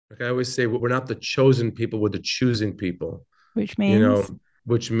Like I always say, we're not the chosen people, we're the choosing people, which you know, means,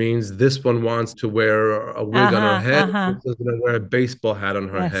 which means this one wants to wear a wig on her uh-huh, head. uh-huh. This one's going to wear a baseball hat on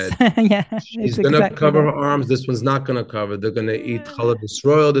her Yes. head. Yeah, She's it's going to exactly cover that. her arms. This one's not going to cover. They're going to eat challah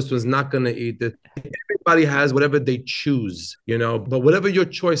royal. This one's not going to eat it. Everybody has whatever they choose, but whatever your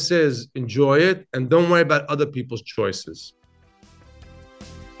choice is, enjoy it and don't worry about other people's choices.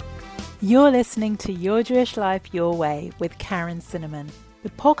 You're listening to Your Jewish Life Your Way with Karen Cinnamon, the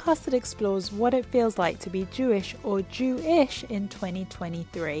podcast that explores what it feels like to be Jewish or Jewish in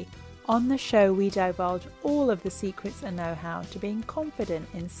 2023. On the show, we divulge all of the secrets and know-how to being confident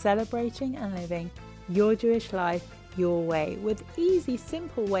in celebrating and living your Jewish life your way, with easy,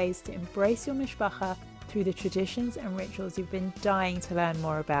 simple ways to embrace your mishpacha through the traditions and rituals you've been dying to learn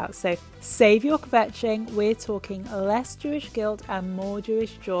more about. So save your kvetching, we're talking less Jewish guilt and more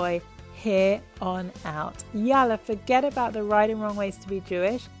Jewish joy here on out. Yalla, forget about the right and wrong ways to be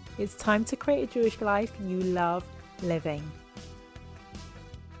Jewish. It's time to create a Jewish life you love living.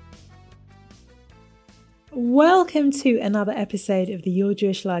 Welcome to another episode of the Your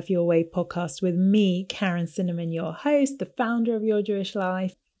Jewish Life Your Way podcast with me, Karen Cinnamon, your host, the founder of Your Jewish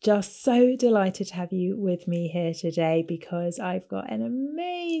Life. Just so delighted to have you with me here today because I've got an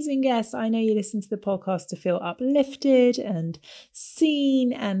amazing guest. I know you listen to the podcast to feel uplifted and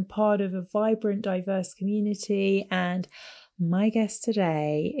seen and part of a vibrant, diverse community. And my guest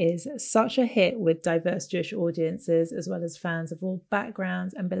today is such a hit with diverse Jewish audiences, as well as fans of all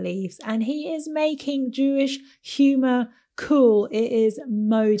backgrounds and beliefs. And he is making Jewish humor cool. It is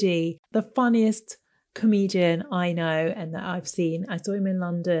Modi, the funniest comedian I know and that I've seen. I saw him in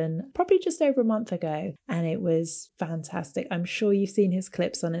London probably just over a month ago and it was fantastic. I'm sure you've seen his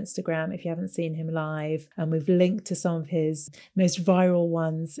clips on Instagram if you haven't seen him live, and we've linked to some of his most viral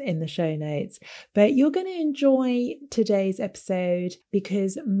ones in the show notes. But you're going to enjoy today's episode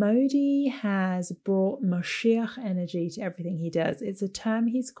because Modi has brought Moshiach Energy to everything he does. It's a term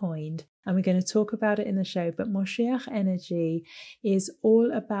he's coined and we're going to talk about it in the show, but Moshiach Energy is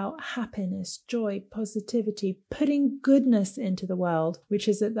all about happiness, joy, positivity, putting goodness into the world, which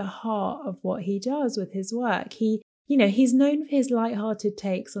is at the heart of what he does with his work. He's known for his light-hearted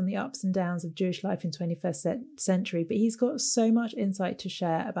takes on the ups and downs of Jewish life in 21st century, but he's got so much insight to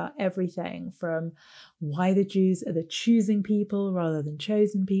share about everything from why the Jews are the choosing people rather than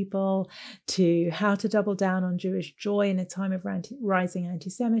chosen people, to how to double down on Jewish joy in a time of rising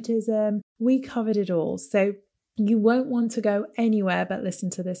anti-Semitism. We covered it all. So you won't want to go anywhere but listen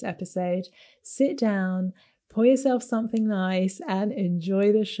to this episode. Sit down, pour yourself something nice, and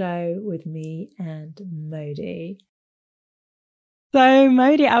enjoy the show with me and Modi. So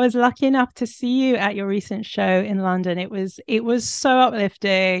Modi, I was lucky enough to see you at your recent show in London. It was so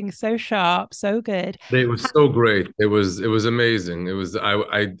uplifting, so sharp, so good. It was so great. It was amazing.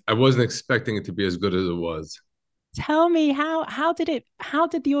 I wasn't expecting it to be as good as it was. Tell me how did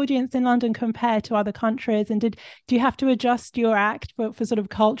the audience in London compare to other countries, and do you have to adjust your act for sort of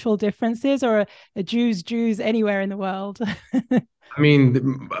cultural differences, or are Jews anywhere in the world? I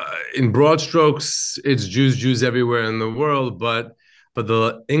mean, in broad strokes, it's Jews everywhere in the world, but for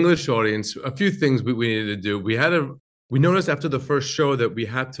the English audience, a few things we needed to do. We noticed after the first show that we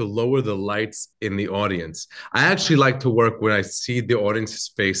had to lower the lights in the audience. I actually like to work when I see the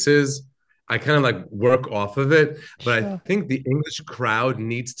audience's faces. I kind of like work off of it, but I Sure. think the English crowd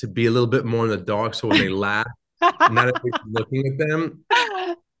needs to be a little bit more in the dark. So when they laugh, not everybody's looking at them.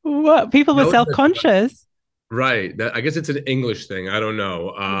 What, people were That was self-conscious? right. I guess it's an English thing. I don't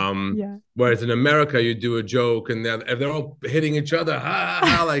know. Yeah. Yeah. Whereas in America, you do a joke and they're all hitting each other, ha,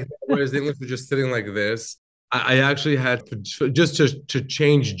 ha, like that. Whereas the English were just sitting like this. I actually had just to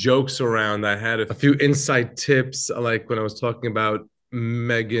change jokes around. I had a few inside tips, like when I was talking about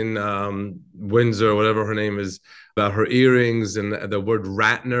Megan Windsor, whatever her name is, about her earrings and the word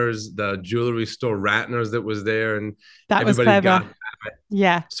Ratner's, the jewelry store Ratner's that was there, and That was everybody clever. got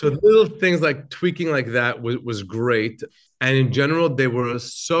Yeah. so little things like tweaking like that was great. And in general, they were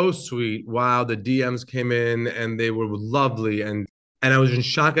so sweet. Wow, the DMs came in and they were lovely. And I was in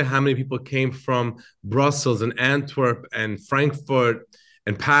shock at how many people came from Brussels and Antwerp and Frankfurt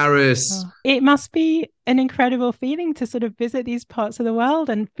and Paris. Oh, it must be an incredible feeling to sort of visit these parts of the world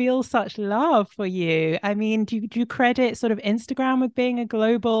and feel such love for you. I mean, do you credit sort of Instagram with being a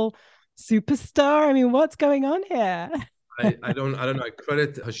global superstar? I mean, what's going on here? I don't know. I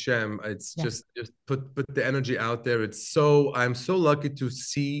credit Hashem. It's Yeah. just put the energy out there. I'm so lucky to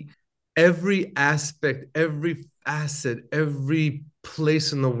see every aspect, every facet, every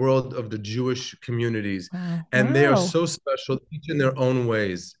place in the world of the Jewish communities. Wow. And they are Wow. so special, each in their own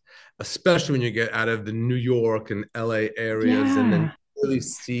ways, especially when you get out of the New York and LA areas and then Yeah. really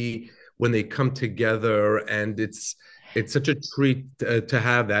see when they come together, and it's such a treat to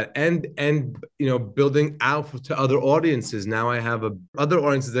have that, and building out to other audiences. Now I have other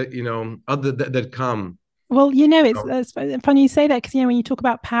audiences that other that come. Well, it's funny you say that because, when you talk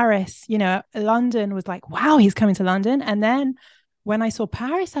about Paris, London was like, wow, he's coming to London. And then when I saw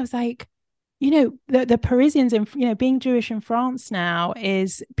Paris, I was like, the Parisians in, being Jewish in France now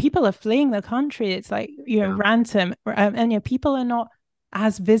is people are fleeing the country. It's like, Yeah. random. And, people are not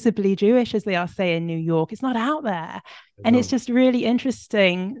as visibly Jewish as they are, say, in New York. It's not out there. And it's just really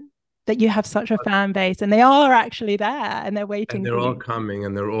interesting that you have such a fan base and they are actually there and they're waiting And for they're all you. coming,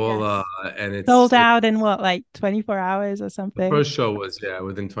 and they're all Yes. and Sold it's out in what, like 24 hours or the something? first show was, yeah,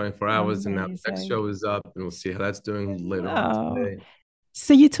 within 24 hours, and now the next Amazing. show is up, and we'll see how that's doing later on Oh, today.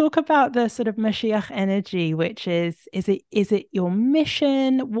 so you talk about the sort of Moshiach energy, which is it your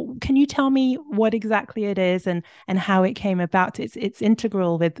mission? Can you tell me what exactly it is and how it came about? It's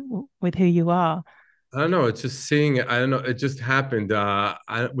integral with who you are. I don't know. It's just seeing it. I don't know. It just happened.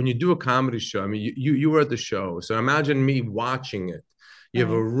 When you do a comedy show, I mean, you were at the show, so imagine me watching it. You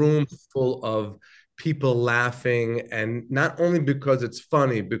have a Right. room full of people laughing, and not only because it's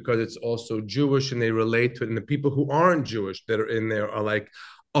funny, because it's also Jewish and they relate to it, and the people who aren't Jewish that are in there are like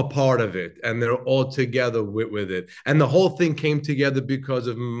a part of it, and they're all together with it. And the whole thing came together because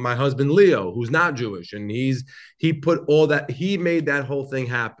of my husband Leo, who's not Jewish, and he put all that, he made that whole thing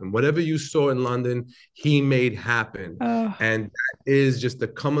happen. Whatever you saw in London, he made happen. Oh, And that is just the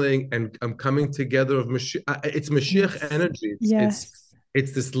coming and coming together of Mashiach. It's Mashiach yes. energy. Yes.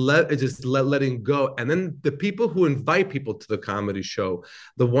 It's this it's just letting go. And then the people who invite people to the comedy show,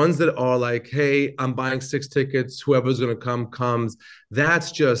 the ones that are like, hey, I'm buying 6 tickets, whoever's gonna come comes.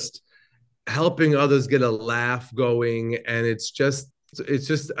 That's just helping others get a laugh going. And it's just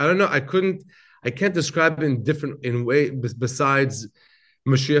I don't know. I can't describe it in different in way besides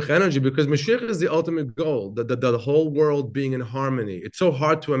Moshiach energy, because Moshiach is the ultimate goal, the whole world being in harmony. It's so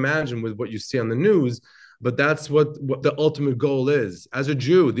hard to imagine with what you see on the news, but that's what the ultimate goal is. As a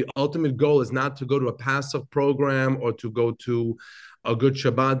Jew, the ultimate goal is not to go to a passive program or to go to a good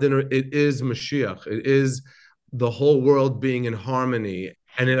Shabbat dinner. It is Mashiach. It is the whole world being in harmony.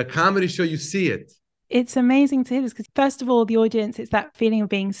 And in a comedy show, you see it. It's amazing to hear this because, first of all, the audience, it's that feeling of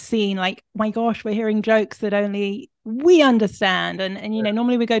being seen. Like, my gosh, we're hearing jokes that only we understand. And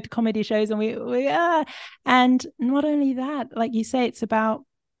normally we go to comedy shows and and not only that, like you say, it's about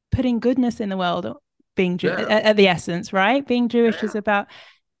putting goodness in the world, being Yeah. at the essence, right? Being Jewish is Yeah. about,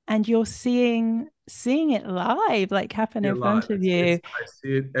 and you're seeing it live, like happen You're in live. front of you. I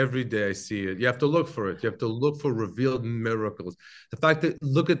see it every day. I see it. You have to look for it. You have to look for revealed miracles. The fact that,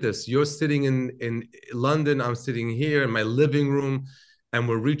 look at this, you're sitting in London, I'm sitting here in my living room, and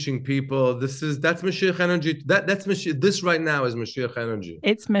we're reaching people. That's Mashiach energy. That's Mashiach. This right now is Mashiach energy.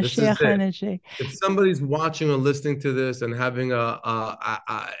 It's This is Mashiach it. energy. If somebody's watching or listening to this and having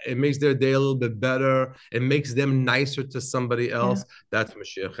it makes their day a little bit better, it makes them nicer to somebody Yeah. else. That's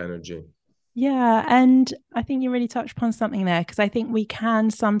Mashiach energy. Yeah, and I think you really touched upon something there because I think we can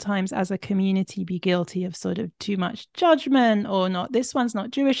sometimes, as a community, be guilty of sort of too much judgment or not. This one's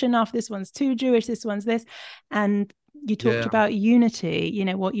not Jewish enough. This one's too Jewish. This one's this. And you talked Yeah. about unity.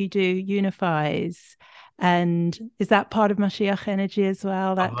 What you do unifies. And is that part of Mashiach energy as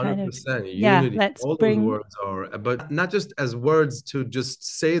well? That kind of, 100% yeah, unity. let's All those bring, words are, but not just as words to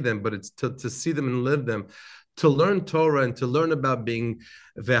just say them, but it's to see them and live them. To learn Torah and to learn about being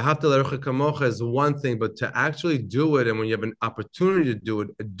ve'ahavta l'orecha kamocha is one thing, but to actually do it, and when you have an opportunity to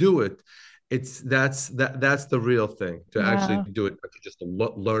do it. That's the real thing, to actually yeah. do it, but to just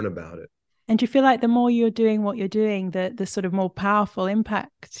learn about it. And do you feel like the more you're doing what you're doing, the sort of more powerful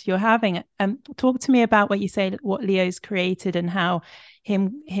impact you're having? Talk to me about what you say, what Leo's created, and how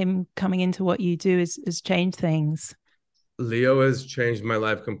him coming into what you do has changed things. Leo has changed my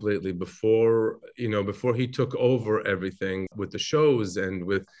life completely. Before he took over everything with the shows and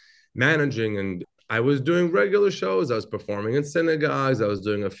with managing, and I was doing regular shows. I was performing in synagogues. I was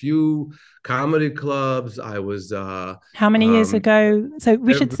doing a few comedy clubs. I was How many years ago? So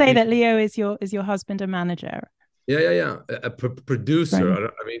we should say every that Leo is your husband and manager. yeah. Producer. Right.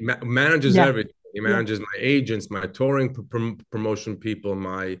 I mean, manages Yeah. everything. He Yeah. manages my agents, my touring promotion people,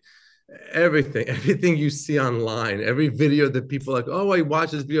 my everything you see online, every video that people are like, oh, I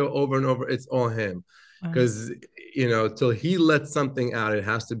watch this video over and over. It's all him, Wow. because till he lets something out, it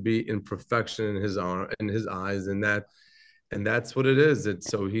has to be in perfection in his arm, in his eyes, and that's what it is. It's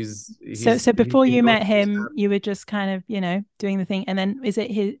so So before he you knows met him, you were just kind of, doing the thing. And then is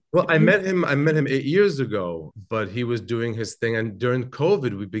it well, his I met him 8 years ago, but he was doing his thing, and during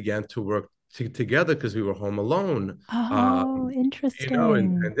COVID, we began to work together because we were home alone. Oh, In interesting.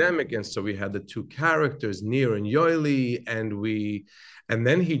 pandemic, and so we had the two characters, Nir and Yoili, and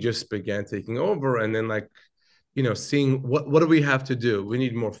then he just began taking over, and then like, seeing what do we have to do? We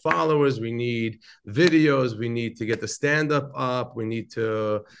need more followers, we need videos, we need to get the stand up, we need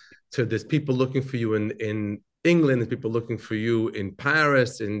to there's people looking for you in England, there's people looking for you in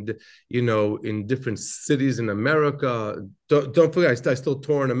Paris, and in different cities in America. Don't forget, I still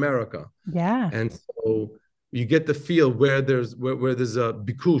tour in America. Yeah. And so you get the feel where there's a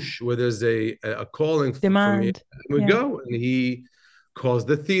bikush, where there's a calling for me. Demand. And we Yeah. go, and he calls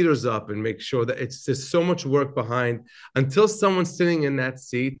the theaters up and makes sure that it's just so much work behind until someone's sitting in that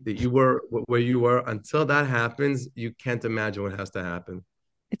seat that you were where you were. Until that happens, you can't imagine what has to happen.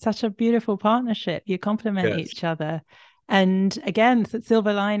 It's such a beautiful partnership. You complement Yes. each other. And again, the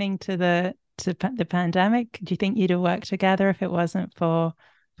silver lining to the pandemic. Do you think you'd have worked together if it wasn't for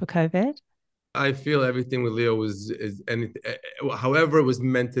COVID? I feel everything with Leo is anything, however it was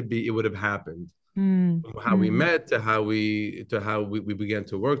meant to be, it would have happened. Mm, From how we mm. met to how we began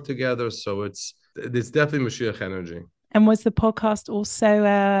to work together. So it's definitely Moshiach Energy. And was the podcast also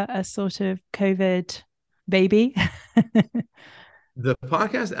a sort of COVID baby? The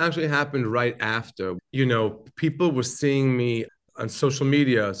podcast actually happened right after. People were seeing me on social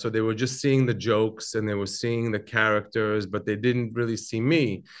media, so they were just seeing the jokes and they were seeing the characters, but they didn't really see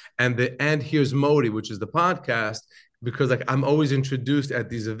me. And here's Modi, which is the podcast, because like I'm always introduced at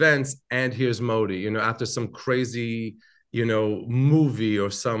these events, and here's Modi, after some crazy, movie or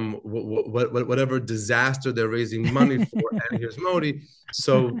some whatever disaster they're raising money for, and here's Modi.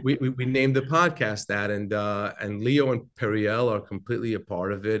 So we named the podcast that, and Leo and Periel are completely a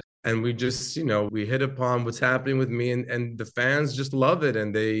part of it. And we just, we hit upon what's happening with me, and the fans just love it.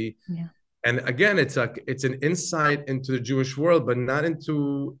 Yeah. And again, it's an insight into the Jewish world, but not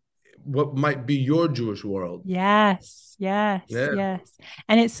into what might be your Jewish world. Yes, yes, Yeah. yes.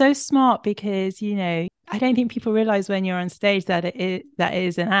 And it's so smart because, I don't think people realize when you're on stage that that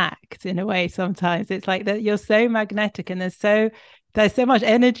is an act in a way. Sometimes it's like that you're so magnetic and there's so much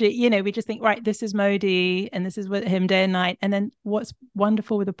energy. We just think, right, this is Modi and this is with him day and night. And then what's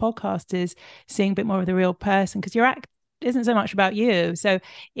wonderful with the podcast is seeing a bit more of the real person, because your act isn't so much about you. So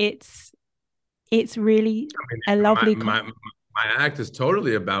it's really a lovely my act is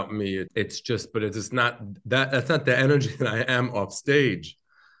totally about me. It's just, but it's not that's not the energy that I am off stage.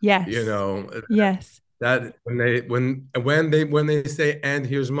 Yes. Yes. That when they say, and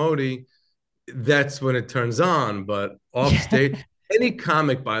here's Modi, that's when it turns on. But off stage, any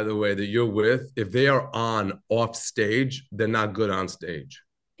comic, by the way, that you're with, if they are on off stage, they're not good on stage.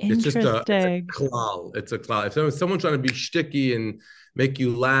 It's a Interesting. klal. It's a klal. If someone's trying to be shticky and make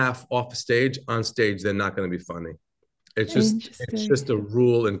you laugh off stage, on stage, they're not going to be funny. It's just a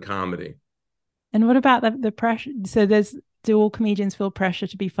rule in comedy. And what about the pressure? So do all comedians feel pressure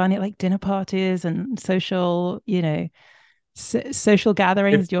to be funny at like dinner parties and social, social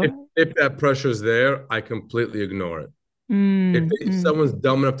gatherings? If that pressure is there, I completely ignore it. If someone's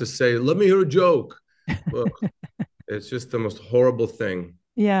dumb enough to say, "Let me hear a joke," look, it's just the most horrible thing.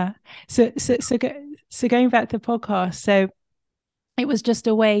 Yeah. So going back to the podcast, so it was just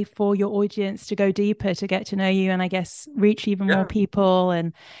a way for your audience to go deeper, to get to know you, and I guess reach even more people.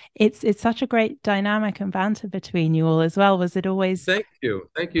 And it's such a great dynamic and banter between you all as well. Was it always? Thank you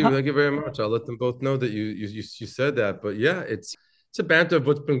very much. I'll let them both know that you said that. But yeah, it's a banter of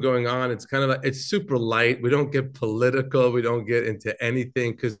what's been going on. It's kind of like, it's super light. We don't get political. We don't get into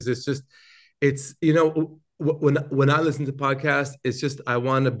anything, because it's when I listen to podcasts, it's just I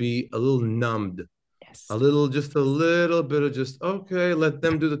want to be a little numbed. Just a little bit of just, okay, let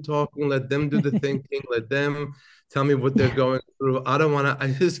them do the talking, let them do the thinking, let them tell me what they're going through. I don't want to,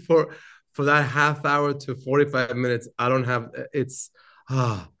 I just, for that half hour to 45 minutes, I don't have,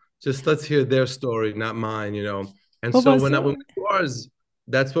 just let's hear their story, not mine, And so when we do ours,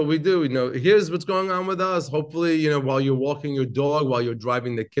 that's what we do. Here's what's going on with us. Hopefully, while you're walking your dog, while you're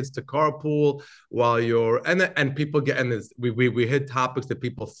driving the kids to carpool, while you're, and people get, and we hit topics that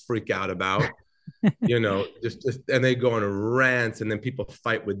people freak out about. Just and they go on rants, and then people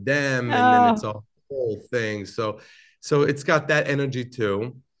fight with them, and then it's a whole thing. So it's got that energy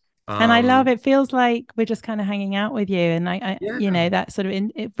too. And I love it. Feels like we're just kind of hanging out with you, and that sort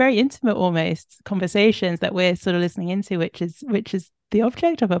of very intimate almost conversations that we're sort of listening into, which is the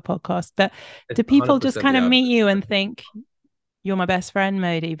object of a podcast. But do people just kind of meet you and think you're my best friend,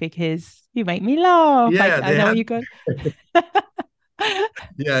 Modi, because you make me laugh? Yeah, I know what you got.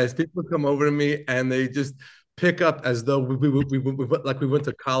 Yes, people come over to me and they just pick up as though we went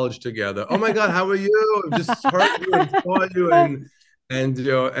to college together. Oh my God, how are you? I just heard you and saw you,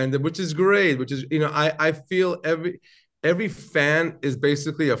 And which is great, which is, I feel every fan is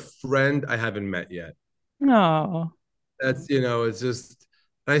basically a friend I haven't met yet. Oh, That's, it's just,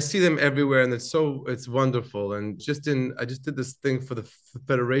 I see them everywhere, and it's wonderful. And I just did this thing for the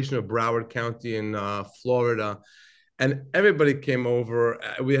Federation of Broward County in Florida, and everybody came over.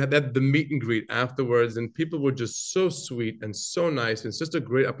 We had the meet and greet afterwards, and people were just so sweet and so nice. It's just a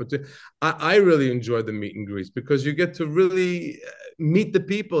great opportunity. I really enjoy the meet and greets because you get to really meet the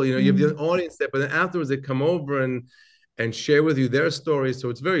people. You have the audience there, but then afterwards they come over and share with you their stories. So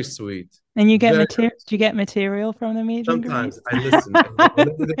it's very sweet. and you get Very, material? Do you get material from the meet and sometimes greets? I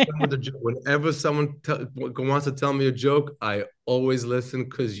listen. Whenever someone wants to tell me a joke, I always listen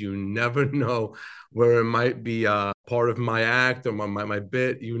because you never know where it might be part of my act or my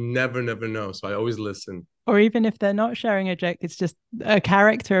bit. You never know. So I always listen. Or even if they're not sharing a joke, it's just a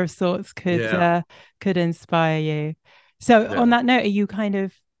character of sorts Yeah, could inspire you. So yeah. on that note, are you kind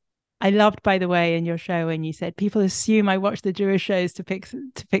of I loved, by the way, in your show when you said people assume I watch the Jewish shows to pick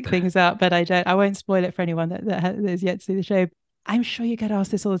things up, but I don't. I won't spoil it for anyone that has yet to see the show. I'm sure you get asked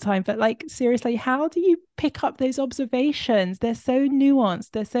this all the time, but like seriously, how do you pick up those observations? They're so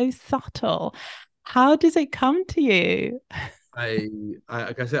nuanced, they're so subtle. How does it come to you? I,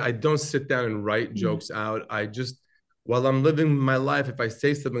 like I said, I don't sit down and write Yeah. jokes out. I just, while I'm living my life, if I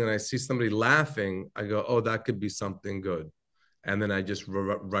say something and I see somebody laughing, I go, oh, that could be something good. And then I just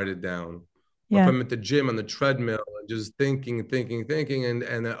write it down. Or if Yeah. I'm at the gym on the treadmill and just thinking, and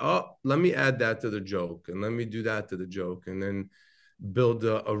then, oh, let me add that to the joke, and let me do that to the joke, and then build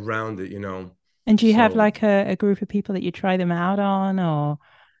around it. And do you have So like a group of people that you try them out on or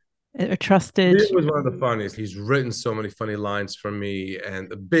a trusted? Leo was one of the funniest. He's written so many funny lines for me, and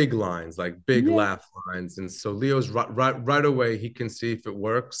the big lines, like big Yeah. laugh lines. And so Leo's right away, he can see if it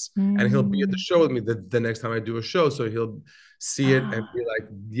works, and he'll be at the Mm. show with me the next time I do a show. So he'll see it and be Ah, like,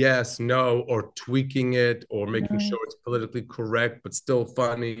 yes, no, or tweaking it, or making sure nice. it's politically correct but still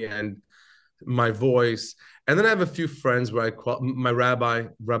funny, and my voice. And then I have a few friends where I call my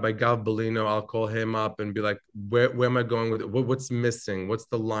Rabbi Gav Bellino. I'll call him up and be like, where am I going with it? What's missing? What's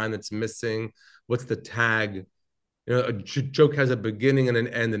the line that's missing? What's the tag? A joke has a beginning and an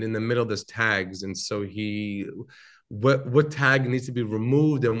end, and in the middle there's tags. And so what tag needs to be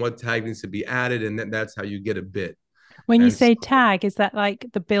removed and what tag needs to be added, and that's how you get a bit. When you And so say tag, is that like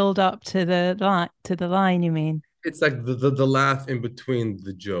the build up to the line, you mean? it's like the laugh in between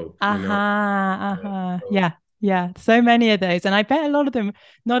the joke. Aha, Yeah. aha. So, Yeah, yeah. So many of those. And I bet a lot of them,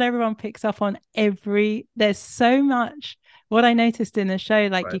 not everyone picks up on there's so much. What I noticed in the show,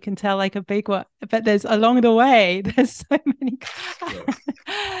 like right. you can tell like a big one, but there's along the way, there's so many.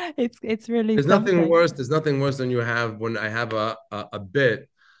 Yeah. It's really There's nothing something. worse. There's nothing worse than when I have a bit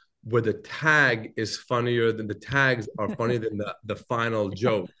where the tag is funnier than the tags are funnier than the final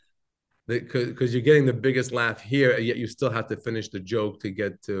joke. Because you're getting the biggest laugh here, yet you still have to finish the joke to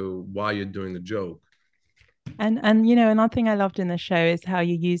get to why you're doing the joke. And another thing I loved in the show is how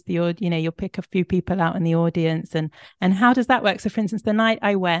you use you'll pick a few people out in the audience and how does that work? So for instance, the night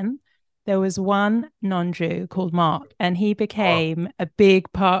I went, there was one non-Jew called Mark, and he Oh, became a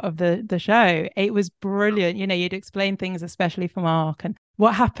big part of the show. It was brilliant. You'd explain things, especially for Mark, and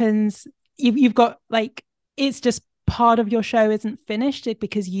what happens. You've got like it's just part of your show isn't finished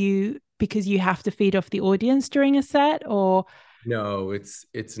because you have to feed off the audience during a set, or no,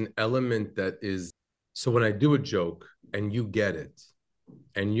 it's an element that is, so when I do a joke and you get it,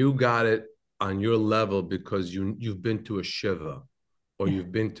 and you got it on your level because you've been to a shiva or yeah,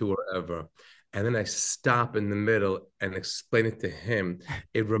 you've been to wherever, and then I stop in the middle and explain it to him,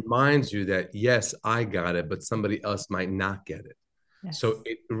 it reminds you that yes, I got it, but somebody else might not get it. yes, So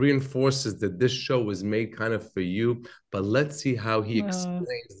it reinforces that this show was made kind of for you, but let's see how he oh,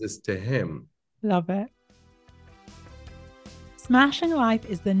 explains this to him. love it. Smashing Life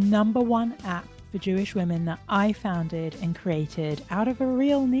is the #1 app for Jewish women that I founded and created out of a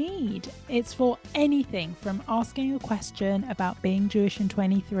real need. It's for anything from asking a question about being Jewish in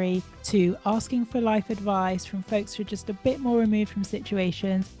 23 to asking for life advice from folks who are just a bit more removed from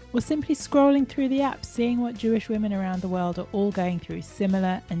situations, or simply scrolling through the app, seeing what Jewish women around the world are all going through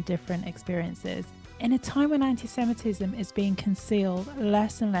similar and different experiences. In a time when anti-Semitism is being concealed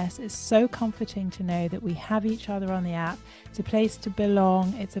less and less, it's so comforting to know that we have each other on the app. It's a place to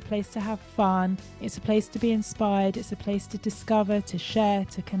belong, it's a place to have fun, it's a place to be inspired, it's a place to discover, to share,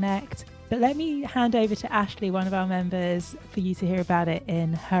 to connect. But let me hand over to Ashley, one of our members, for you to hear about it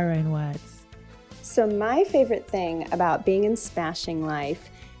in her own words. So my favorite thing about being in Smashing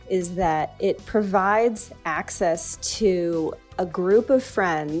Life is that it provides access to a group of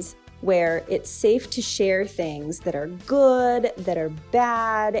friends where it's safe to share things that are good, that are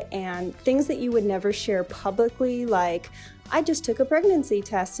bad, and things that you would never share publicly, like, I just took a pregnancy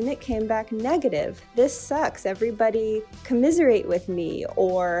test and it came back negative. This sucks. Everybody commiserate with me.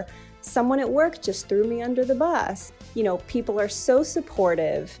 Or someone at work just threw me under the bus. You know, people are so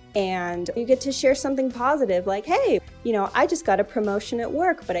supportive, and you get to share something positive like, hey, you know, I just got a promotion at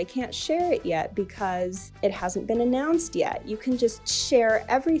work, but I can't share it yet because it hasn't been announced yet. You can just share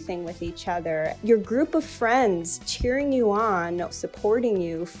everything with each other. Your group of friends cheering you on, supporting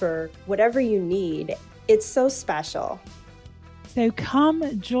you for whatever you need. It's so special. So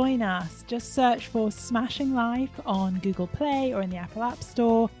come join us. Just search for Smashing Life on Google Play or in the Apple App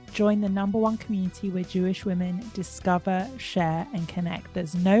Store. Join the #1 community where Jewish women discover, share, and connect.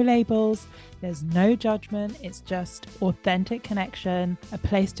 There's no labels, there's no judgment. It's just authentic connection, a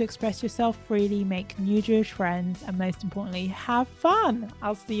place to express yourself freely, make new Jewish friends, and most importantly, have fun.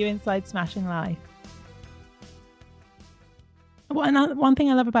 I'll see you inside Smashing Life. One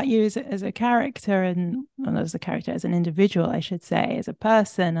thing I love about you as a character, and well, as a character, as an individual, I should say, as a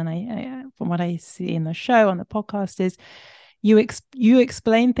person, and I from what I see in the show, on the podcast, is you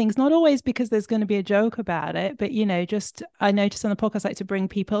explain things, not always because there's going to be a joke about it, but, you know, just I noticed on the podcast, like to bring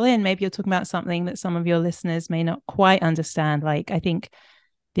people in. Maybe you're talking about something that some of your listeners may not quite understand. Like, I think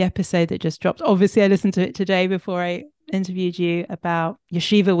the episode that just dropped, obviously I listened to it today before I interviewed you, about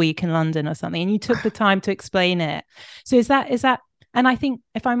Yeshiva Week in London or something, and you took the time to explain it. So is that, and I think,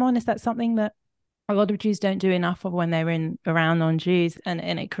 if I'm honest, that's something that a lot of Jews don't do enough of when they're around non-Jews, and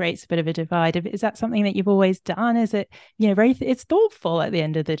it creates a bit of a divide. Is that something that you've always done? Is it, you know, it's thoughtful at the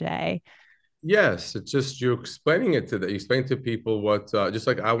end of the day? Yes, it's just you're explaining it to them. You explain to people what, just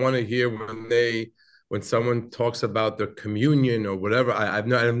like I want to hear when someone talks about their communion or whatever. I have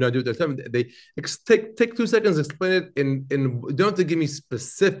no idea what they're talking. They take 2 seconds, explain it you don't have to give me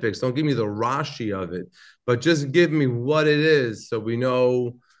specifics. Don't give me the Rashi of it, but just give me what it is, so we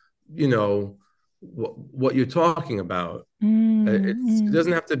know, you know, what you're talking about. It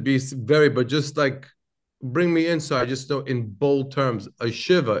doesn't have to be but just like bring me in, so I just know in bold terms. A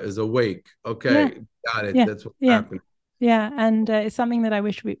shiva is awake. Okay, got it. That's what happened. Yeah, and it's something that I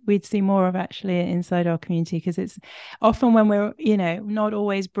wish we'd see more of, actually, inside our community, because it's often when we're, you know, not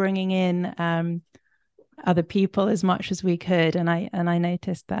always bringing in other people as much as we could, and I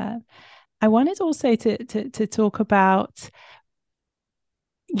noticed that. I wanted also to talk about,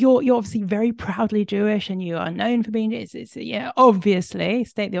 you're obviously very proudly Jewish, and you are known for being, it's yeah, obviously,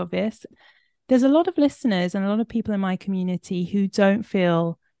 state the obvious. There's a lot of listeners and a lot of people in my community who don't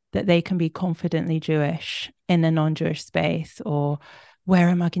feel that they can be confidently Jewish in the non-Jewish space, or wear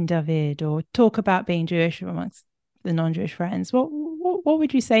a Magen David, or talk about being Jewish amongst the non-Jewish friends. What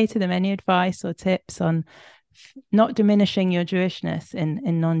would you say to them? Any advice or tips on not diminishing your Jewishness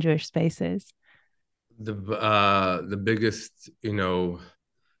in non-Jewish spaces? The biggest, the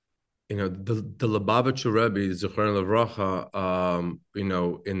Lubavitcher Rebbe, Zichron Levracha,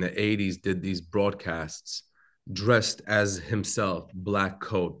 in the 80s did these broadcasts dressed as himself, black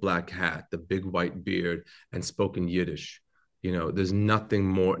coat, black hat, the big white beard, and spoke in Yiddish. There's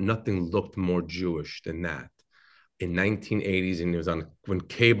nothing looked more Jewish than that. In 1980s, and it was when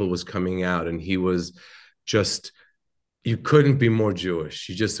cable was coming out, and he was just, you couldn't be more Jewish.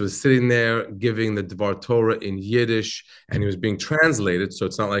 He just was sitting there giving the Dvar Torah in Yiddish, and he was being translated. So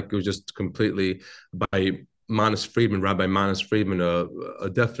it's not like it was just completely by Manis Friedman, Rabbi Manis Friedman,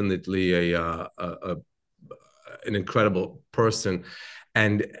 definitely an incredible person.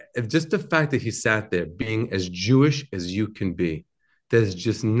 And just the fact that he sat there being as Jewish as you can be, there's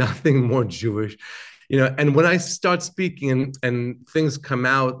just nothing more Jewish. And when I start speaking and things come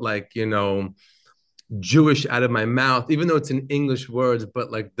out like, Jewish out of my mouth, even though it's in English words,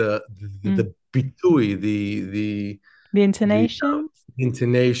 but like the bitui, the intonation. The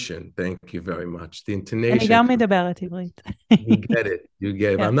intonation. Thank you very much. The intonation. You get it.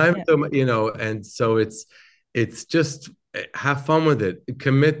 Yeah, I'm not even, and so it's just have fun with it,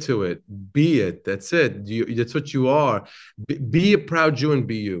 commit to it, be it. That's it. That's what you are. Be a proud Jew and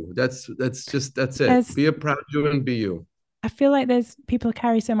be you. That's it. Be a proud Jew and be you. I feel like people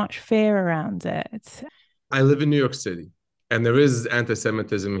carry so much fear around it. I live in New York City, and there is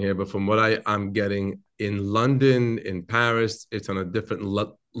anti-Semitism here, but from what I'm getting in London, in Paris, it's on a different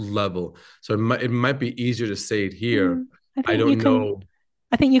level. So it might be easier to say it here. I don't know.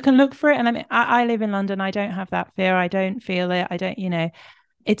 I think you can look for it. And I mean, I live in London. I don't have that fear. I don't feel it. I don't,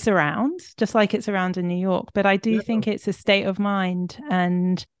 it's around, just like it's around in New York. But I do think it's a state of mind.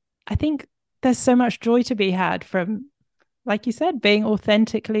 And I think there's so much joy to be had from, like you said, being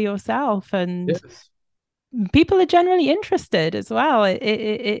authentically yourself. And people are generally interested as well.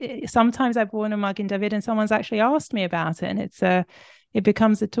 Sometimes I've worn a mug in David and someone's actually asked me about it, and it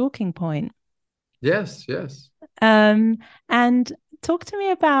becomes a talking point. Yes, yes. And talk to me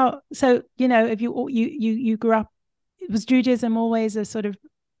about, so, if you grew up, was Judaism always a sort of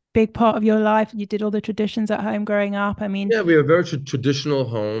big part of your life? You did all the traditions at home growing up. I mean, Yeah, we have a very traditional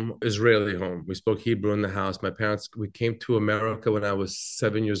home, Israeli home. We spoke Hebrew in the house. My parents, we came to America when I was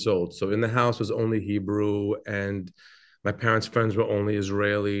 7 years old. So in the house was only Hebrew, and my parents' friends were only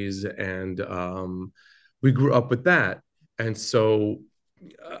Israelis, and we grew up with that. And so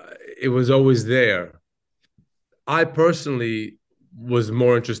it was always there. I personally was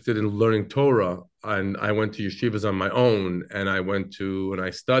more interested in learning Torah, and I went to yeshivas on my own, and I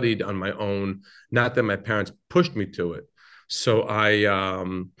studied on my own. Not that my parents pushed me to it. So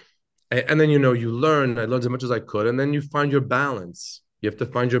and then you learn. I learned as much as I could, and then you find your balance. You have to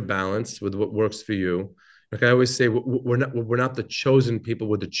find your balance with what works for you. Like I always say, we're not the chosen people;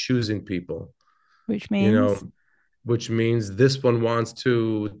 we're the choosing people. which You know, means, which means this one wants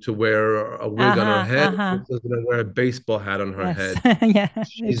to wear a wig on her uh-huh, head. uh-huh. This one's gonna wear a baseball hat on her Yes. head. Yeah,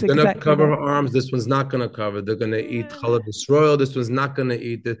 She's it's gonna exactly cover that. her arms. This one's not gonna cover. They're gonna eat challah Royal. This one's not gonna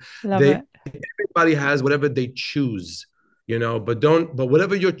eat it. Love They it. Everybody has whatever they choose, but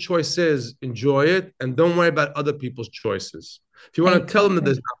whatever your choice is, enjoy it and don't worry about other people's choices. If you want to tell them that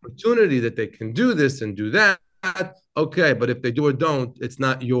there's Exactly. an opportunity that they can do this and do that, okay. But if they do or don't, it's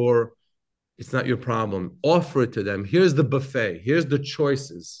not your problem. Offer it to them. Here's the buffet. Here's the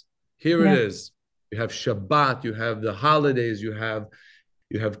choices. Here it Yeah. is. You have Shabbat, you have the holidays, you have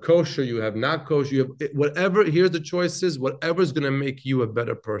kosher, you have not kosher, you have whatever. Here's the choices. Whatever's going to make you a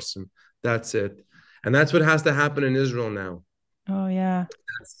better person. That's it. And that's what has to happen in Israel now. Oh, yeah.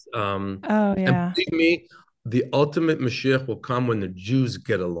 Um, Oh, and yeah. believe me, the ultimate Mashiach will come when the Jews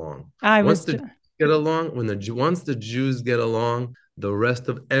get along. I Once was the Jews get along, once the Jews get along, the rest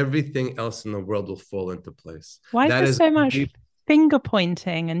of everything else in the world will fall into place. Why is That there is, so much I finger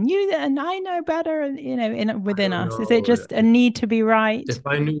pointing and I know better, and within don't us? Is it know. just a need to be right? If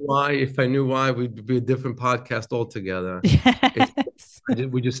I knew why, we'd be a different podcast altogether. It's Yes.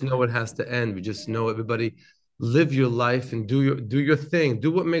 we just know it has to end. We just know everybody live your life and do your thing.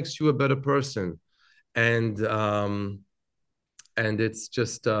 Do what makes you a better person. And it's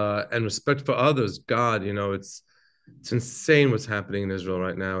just and respect for others. God, it's insane what's happening in Israel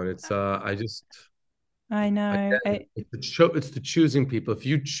right now. And it's I know. again, it's the choosing people. If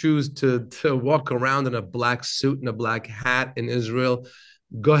you choose to walk around in a black suit and a black hat in Israel,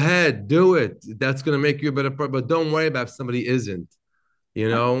 go ahead, do it. That's gonna make you a better person. But don't worry about if somebody isn't. You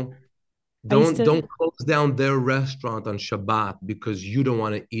I, know, I used don't to. don't close down their restaurant on Shabbat because you don't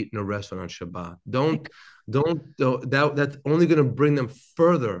want to eat in a restaurant on Shabbat. That's only going to bring them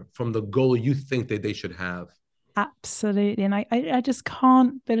further from the goal you think that they should have. Absolutely, and I just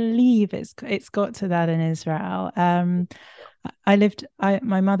can't believe it's got to that in Israel. I lived.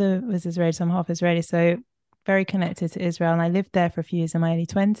 My mother was Israeli, so I'm half Israeli, so very connected to Israel, and I lived there for a few years in my early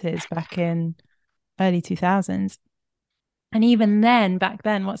 20s, back in early 2000s. And even then, back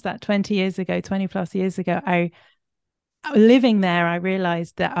then, what's that? 20 years ago, 20 plus years ago, I living there, I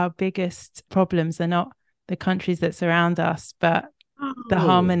realized that our biggest problems are not the countries that surround us, but Oh, the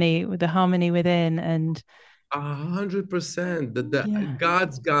harmony within. And 100%. yeah,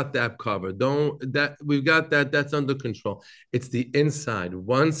 God's got that covered. Don't that we've got that. That's under control. It's the inside.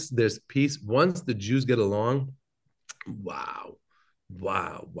 Once there's peace, once the Jews get along, wow,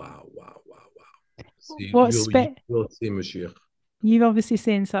 wow, wow, wow, wow, wow. See, what you spe- will see Mashiach. you've obviously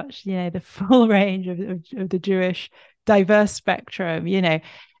seen such, the full range of the Jewish diverse spectrum,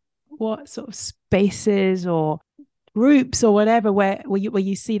 what sort of spaces or groups or whatever where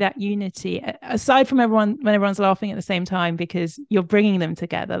you see that unity, aside from when everyone's laughing at the same time because you're bringing them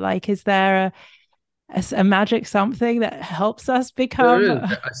together. Like, is there a magic something that helps us There become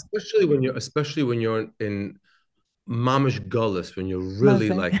is, especially when you're in mamish gullus, when you're really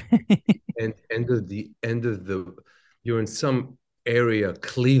Muslim? like end of the you're in some area,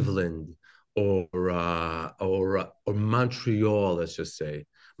 Cleveland or Montreal, let's just say.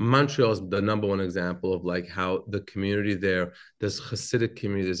 Montreal is the number one example of like how the community there's Hasidic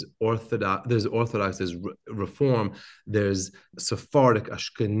community, there's Orthodox, there's Reform, there's Sephardic,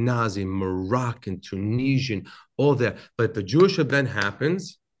 Ashkenazi, Moroccan, Tunisian, all there. But if a Jewish event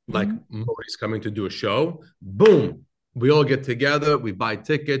happens, like Mm. Modi's coming to do a show, boom, we all get together, we buy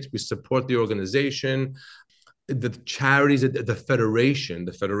tickets, we support the organization, the charities, the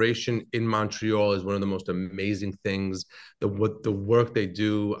federation in Montreal is one of the most amazing things. The work they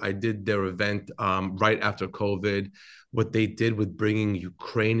do. I did their event right after COVID. what they did with bringing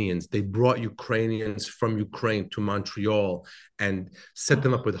Ukrainians. They brought Ukrainians from Ukraine to Montreal and set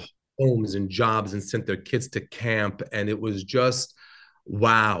them up with homes and jobs and sent their kids to camp. And it was just,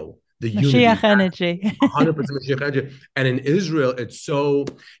 wow, the unity. Moshiach Energy. 100% Moshiach Energy. And in Israel, it's so,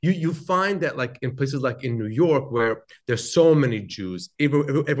 you find that like in places like in New York, where there's so many Jews,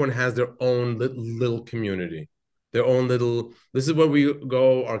 everyone has their own little community, their own little, this is where we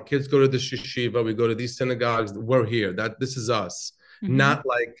go, our kids go to the yeshiva, we go to these synagogues, we're here, that this is us. Not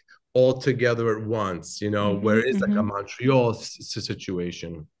like all together at once, where it's like a Montreal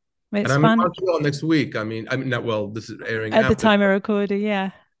situation. It's and I'm fun. in Montreal next week. I mean, not well, this is airing At after. the time of recording,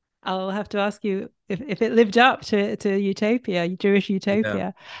 yeah. I'll have to ask you if it lived up to utopia, Jewish utopia.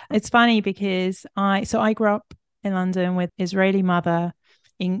 Yeah. It's funny because I grew up in London with Israeli mother,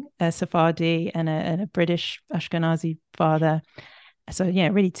 in a Sephardi, and a British Ashkenazi father. So yeah,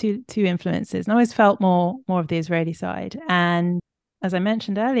 really two influences. And I always felt more of the Israeli side. And as I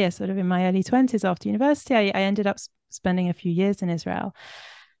mentioned earlier, sort of in my early 20s after university, I ended up spending a few years in Israel.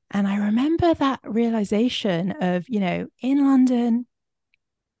 And I remember that realization of, in London,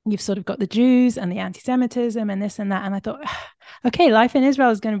 you've sort of got the Jews and the anti-Semitism and this and that. And I thought, okay, life in Israel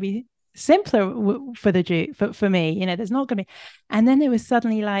is going to be simpler for the Jew, for me, there's not going to be. And then there was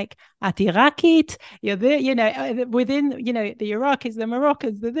suddenly like, at Iraqit, you're there, within, the Iraqis, the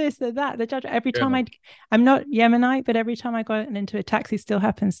Moroccans, the this, the that, the judge. Every time I'm not Yemenite, but every time I got into a taxi, still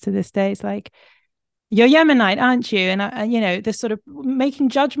happens to this day. It's like, you're Yemenite, aren't you? And they're sort of making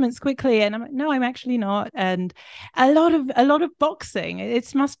judgments quickly. And I'm like, no, I'm actually not. And a lot of boxing.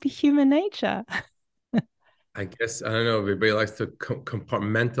 It must be human nature. I guess, I don't know, everybody likes to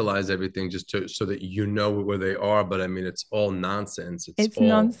compartmentalize everything just so that where they are. But I mean, it's all nonsense. It's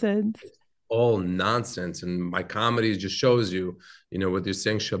nonsense. It's all nonsense. And my comedy just shows you, whether you're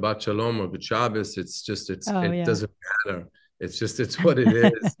saying Shabbat Shalom or Good Shabbos, it doesn't matter. It's what it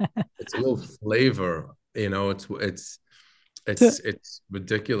is. It's a little flavor, it's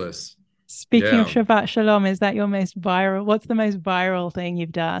ridiculous. Speaking of Shabbat Shalom, is that your most viral? What's the most viral thing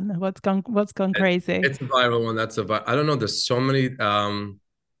you've done? What's gone crazy? It's a viral one. I don't know. There's so many.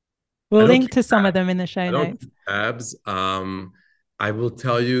 We'll link to some of them in the show notes. Tabs. I will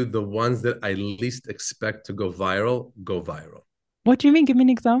tell you the ones that I least expect to go viral. What do you mean? Give me an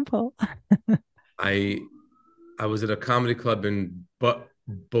example. I was at a comedy club in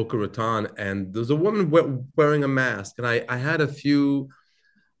Boca Raton, and there was a woman wearing a mask, and I had a few.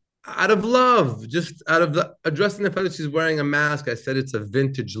 Out of love, just out of addressing the fact that she's wearing a mask, I said it's a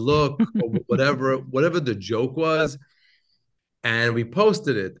vintage look or whatever the joke was. And we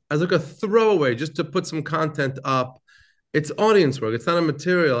posted it as like a throwaway just to put some content up. It's audience work. It's not a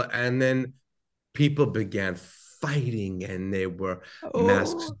material. And then people began fighting, and they were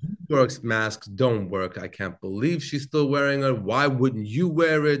masks works, masks don't work. I can't believe she's still wearing it. Why wouldn't you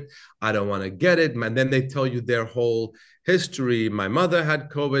wear it? I don't want to get it. And then they tell you their whole history. My mother had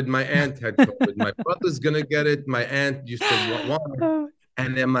COVID. My aunt had COVID. My brother's gonna get it. My aunt used to want it.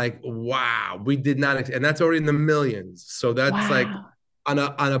 And I'm like, wow, we did not. And that's already in the millions. So that's like on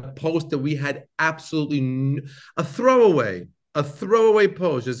a post that we had absolutely a throwaway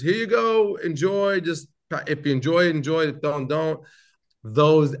post. Just here you go, enjoy. Just if you enjoy it. Don't.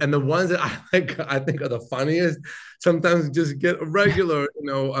 Those and the ones that I think are the funniest sometimes just get a regular,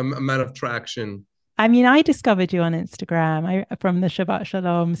 amount of traction. I mean, I discovered you on Instagram from the Shabbat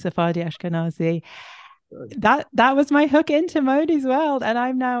Shalom Sephardi Ashkenazi. That was my hook into Modi's world, and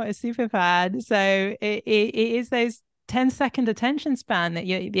I'm now a super fan. So it is those 10-second attention span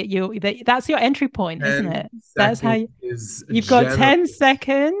that's your entry point, isn't it? That's how you've got 10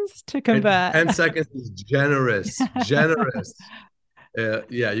 seconds to convert. 10 seconds is generous.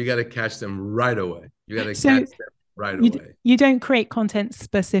 You got to catch them right away. You don't create content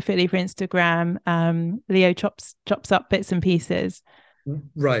specifically for Instagram. Leo chops up bits and pieces.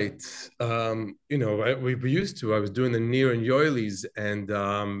 Right. We used to. I was doing the Nir and Yoilies, and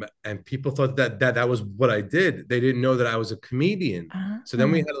people thought that was what I did. They didn't know that I was a comedian. So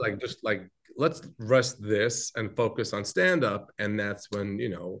then we had to let's rest this and focus on stand up. And that's when,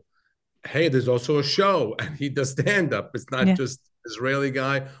 hey, there's also a show, and he does stand up. It's not just Israeli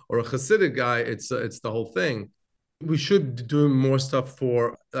guy or a Hasidic guy. It's the whole thing. We should do more stuff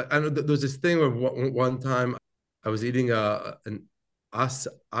for. I know there's this thing where one time I was eating an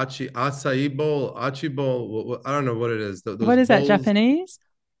acai bowl. I don't know what it is. What is that, Japanese?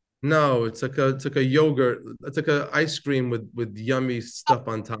 No, it's like a yogurt. It's like an ice cream with yummy stuff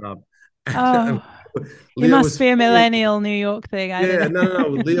on top. It Leah must was be a filming. millennial New York thing. I don't Yeah, no, know. no,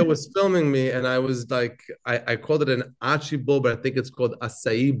 no. Leah was filming me, and I was like, I called it an achi bowl, but I think it's called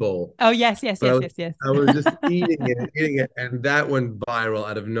acai bowl. Oh, yes, yes, But yes, yes, yes. I was just eating it, and that went viral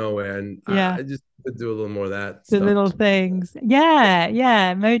out of nowhere. And Yeah. I just could do a little more of that The stuff little too. things. Yeah,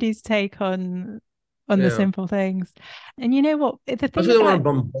 yeah. Modi's take on the Yeah. simple things. And you know what? The I thing also don't want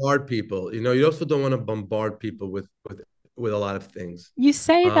about to bombard people. You also don't want to bombard people with a lot of things. you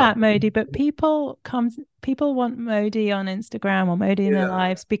say Um, that, Modi, but people want Modi on Instagram or Modi in their yeah.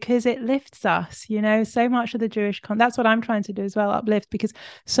 lives because it lifts us, so much of the Jewish that's what I'm trying to do as well, uplift, because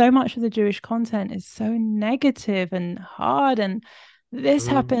so much of the Jewish content is so negative and hard and this Mhm.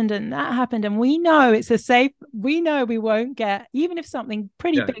 happened and that happened. And we know it's a safe, we know we won't get, even if something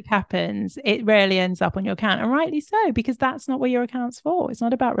pretty Yeah. big happens, it rarely ends up on your account. And rightly so, because that's not what your account's for. It's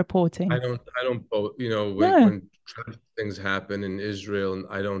not about reporting. I don't post, No, when tragic things happen in Israel, and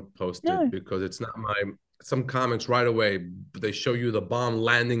I don't post it no. because it's not some comics right away, they show you the bomb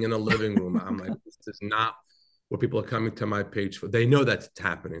landing in a living room. I'm like, this is not what people are coming to my page for. They know that's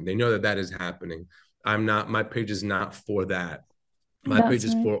happening. They know that that is happening. My page is not for that. My page That's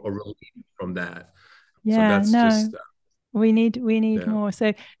is right. for a relief from that. So Yeah, that's no. just, We need yeah. more.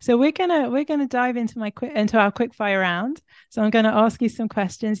 So we're gonna dive into our quick fire round. So I'm gonna ask you some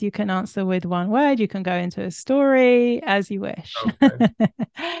questions. You can answer with one word. You can go into a story as you wish. Okay. Go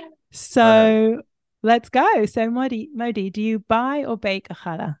ahead. So let's go. So Modi, do you buy or bake a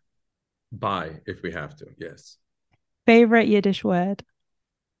challah? Buy if we have to. Yes. Favorite Yiddish word,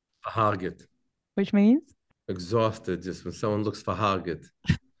 Verharget. which means Exhausted. Just when someone looks verharget.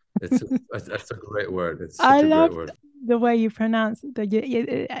 It's that's a great word. It's I such a great love word. the way you pronounce it.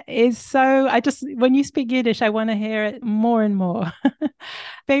 It is so. I just when you speak Yiddish, I want to hear it more and more.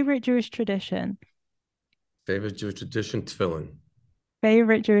 Favorite Jewish tradition. Favorite Jewish tradition, tefillin.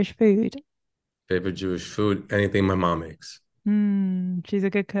 Favorite Jewish food. Favorite Jewish food, anything my mom makes. She's a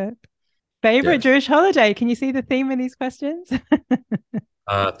good cook. Favorite Yes. Jewish holiday. Can you see the theme in these questions?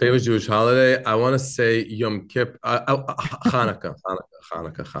 Favorite Jewish holiday, I want to say Yom Kippur, Hanukkah.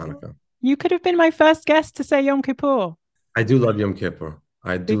 You could have been my first guest to say Yom Kippur I do love Yom Kippur.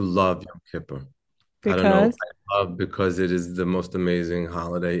 I do be- love Yom Kippur. I don't know. because I love because it is the most amazing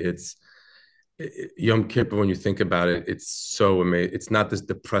holiday. Yom Kippur, when you think about it, it's so amazing. It's not this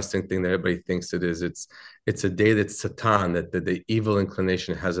depressing thing that everybody thinks it is. It's a day that Satan, that the evil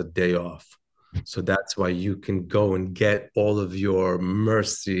inclination has a day off. So that's why you can go and get all of your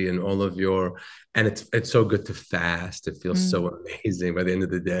mercy and all of your, and it's so good to fast. It feels mm, so amazing by the end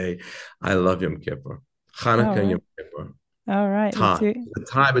of the day. I love Yom Kippur. all Hanukkah and right. Yom Kippur. All right, let's Tie. do it. The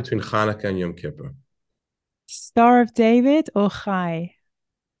tie between Hanukkah and Yom Kippur. Star of David or Chai?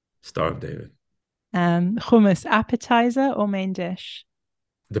 Star of David. Hummus, appetizer or main dish?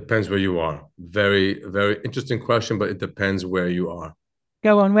 Depends where you are. Very, very interesting question, but it depends where you are.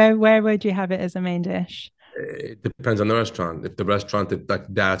 Go on. Where would you have it as a main dish? It depends on the restaurant. If the restaurant, if like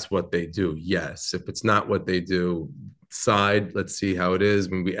that's what they do, yes. If it's not what they do, side, let's see how it is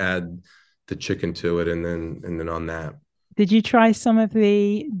when we add the chicken to it, and then on that. Did you try some of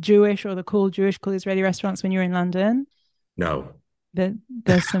the Jewish or the cool Israeli restaurants when you were in London? No,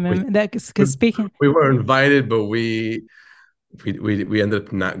 There's some we we, because speaking we were invited, but we ended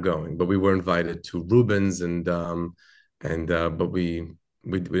up not going. But we were invited to Rubens and but we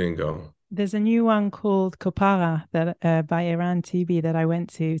didn't go. there's a new one called Kopara that by Iran TV that I went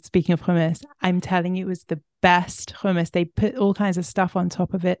to. Speaking of hummus, I'm telling you, it was the best hummus. They put all kinds of stuff on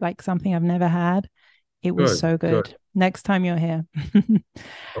top of it, like something I've never had. It was Good, so good. good. Next time you're here.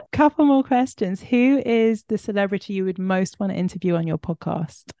 Couple more questions. Who is the celebrity you would most want to interview on your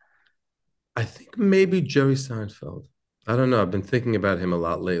podcast? I think maybe Jerry Seinfeld. I don't know. I've been thinking about him a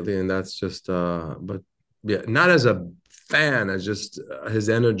lot lately, and that's just but yeah, not as a fan, as just his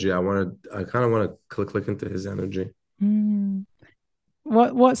energy. I kind of want to click into his energy. Mm.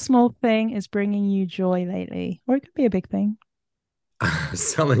 What small thing is bringing you joy lately? Or it could be a big thing.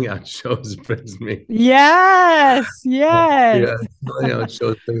 Selling out shows brings me, Yes, yes. yeah, selling out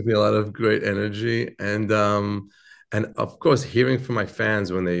shows brings me a lot of great energy, and of course, hearing from my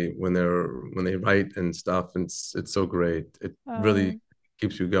fans when they write and stuff, and it's so great. It Oh, really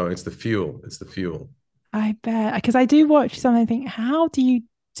keeps you going. It's the fuel. It's the fuel. I bet because I do watch something. I think, how do you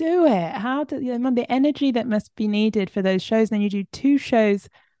do it? How do the energy that must be needed for those shows? And then you do two shows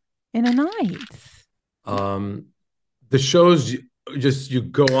in a night. Um, the shows just you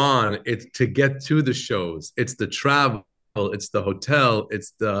go on. It's to get to the shows. It's the travel. It's the hotel.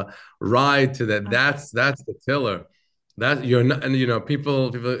 It's the ride to that. That's the killer. That you're not, and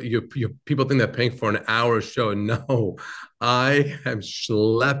people think they're paying for an hour show. No, I am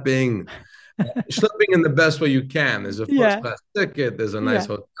schlepping. Schlepping in the best way you can. There's a first Yeah. class ticket. There's a nice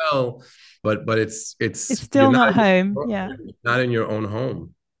Yeah. hotel, but It's it's still not home. Yeah. you're not in your own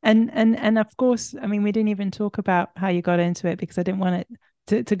home. And of course, I mean, we didn't even talk about how you got into it because I didn't want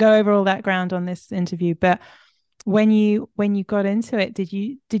it to go over all that ground on this interview. But when you got into it, did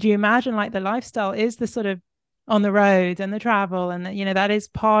you imagine like the lifestyle is the sort of on the road and the travel and that is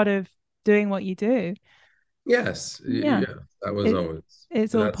part of doing what you do? Yes, Yeah, yeah, that was always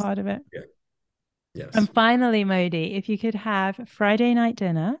it's all that's part of it. yeah, yes. And finally, Modi, if you could have Friday night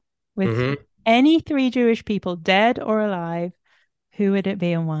dinner with Hmm. any three Jewish people, dead or alive, who would it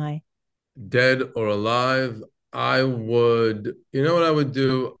be and why? Dead or alive, I would. You know what I would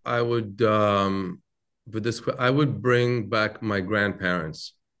do? I would with this. I would bring back my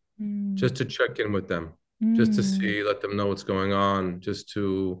grandparents Mm, just to check in with them, just to mm. see, let them know what's going on, just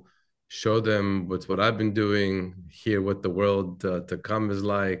to show them what's what I've been doing, hear what the world to come is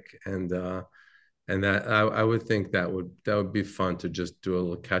like, and that I would think that would be fun to just do a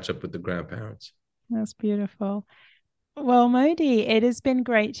little catch up with the grandparents. That's beautiful. Well, Modi, it has been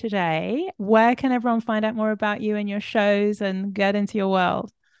great today. Where can everyone find out more about you and your shows and get into your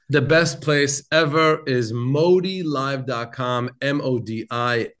world? The best place ever is modilive.com,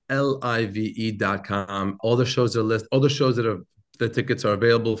 MODILIVE.com. All the shows are listed, all the shows that are the tickets are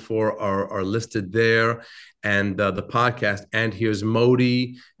available for are listed there. And the podcast, And Here's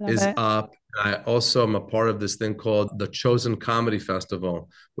Modi, Love is it. up. I also am a part of this thing called the Chosen Comedy Festival,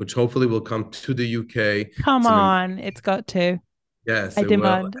 which hopefully will come to the UK. Come It's an on, it's got to. Yes, I it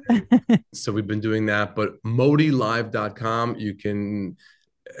will. demand. So we've been doing that, but modilive.com, you can,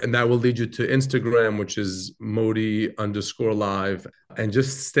 and that will lead you to Instagram, which is Modi_live, and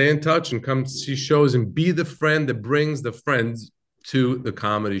just stay in touch and come see shows and be the friend that brings the friends to the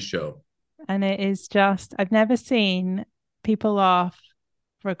comedy show. And it is just, I've never seen people laugh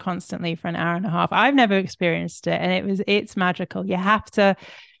for constantly for an hour and a half. I've never experienced it. And it's magical. You have to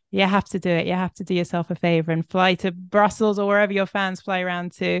do it. You have to do yourself a favor and fly to Brussels or wherever your fans fly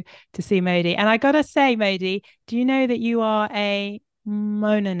around to see Modi. And I gotta say, Modi, do you know that you are a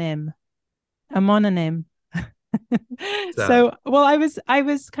mononym? A mononym. So, So, well, I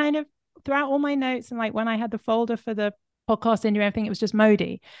was kind of throughout all my notes and like when I had the folder for the podcast and everything, it was just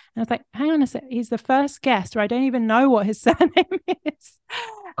Modi. And I was like, hang on a sec, he's the first guest where I don't even know what his surname is.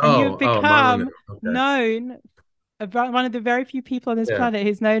 And you've Mononym. become Okay. known one of the very few people on this Yeah. planet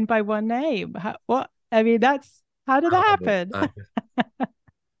who's known by one name. What? I mean, how did that happen?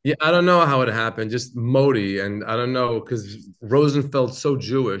 Yeah, I don't know how it happened. Just Modi, and I don't know because Rosenfeld's so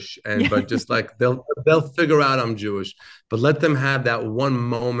Jewish, and Yeah. but just like they'll figure out I'm Jewish, but let them have that one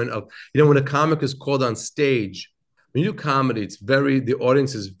moment of when a comic is called on stage. When you do comedy, the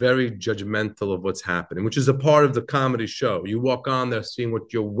audience is very judgmental of what's happening, which is a part of the comedy show. You walk on there seeing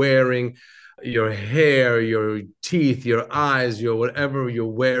what you're wearing, your hair, your teeth, your eyes, your whatever you're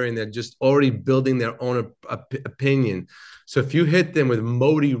wearing. They're just already building their own opinion. So if you hit them with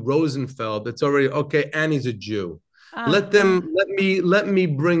Modi Rosenfeld, it's already okay. And he's a Jew. Let me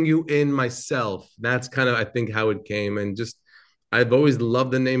bring you in myself. That's kind of I think how it came. And just I've always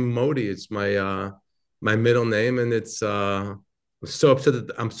loved the name Modi. It's my middle name, and it's I'm so upset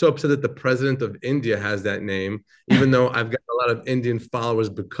that the president of India has that name, even though I've got a lot of Indian followers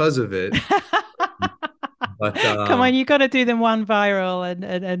because of it. But Come on, you got to do them one viral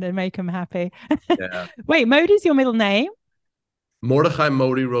and make them happy. yeah, Wait, Modi's your middle name? Mordechai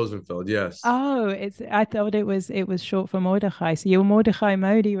Modi Rosenfeld. Yes, Oh, I thought it was short for Mordechai. So you're Mordechai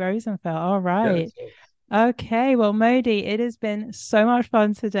Modi Rosenfeld. All right. yes. Okay, well, Modi, it has been so much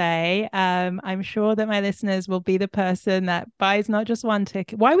fun today. I'm sure that my listeners will be the person that buys not just one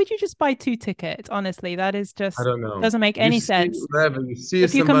ticket. Why would you just buy two tickets? Honestly, that is I just don't know. doesn't make You any see sense. whatever you see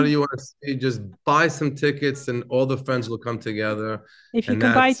If you somebody can you want to see, just buy some tickets, and all the friends will come together, If you and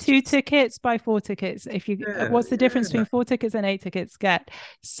can buy that's two just tickets, buy four tickets. yeah, What's the difference yeah. between four tickets and eight tickets? Get.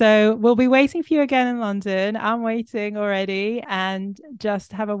 So we'll be waiting for you again in London. I'm waiting already, and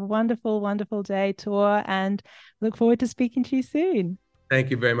just have a wonderful, wonderful day tour, and look forward to speaking to you soon. Thank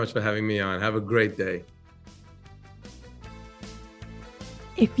you very much for having me on. Have a great day.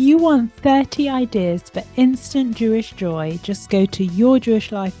 If you want 30 ideas for instant Jewish joy, just go to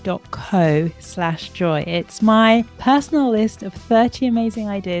yourjewishlife.co/joy. It's my personal list of 30 amazing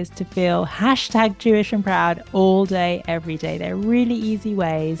ideas to feel #Jewish and proud all day, every day. They're really easy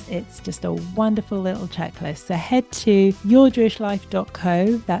ways. It's just a wonderful little checklist. So head to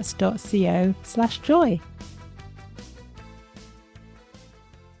yourjewishlife.co, that's .co/joy.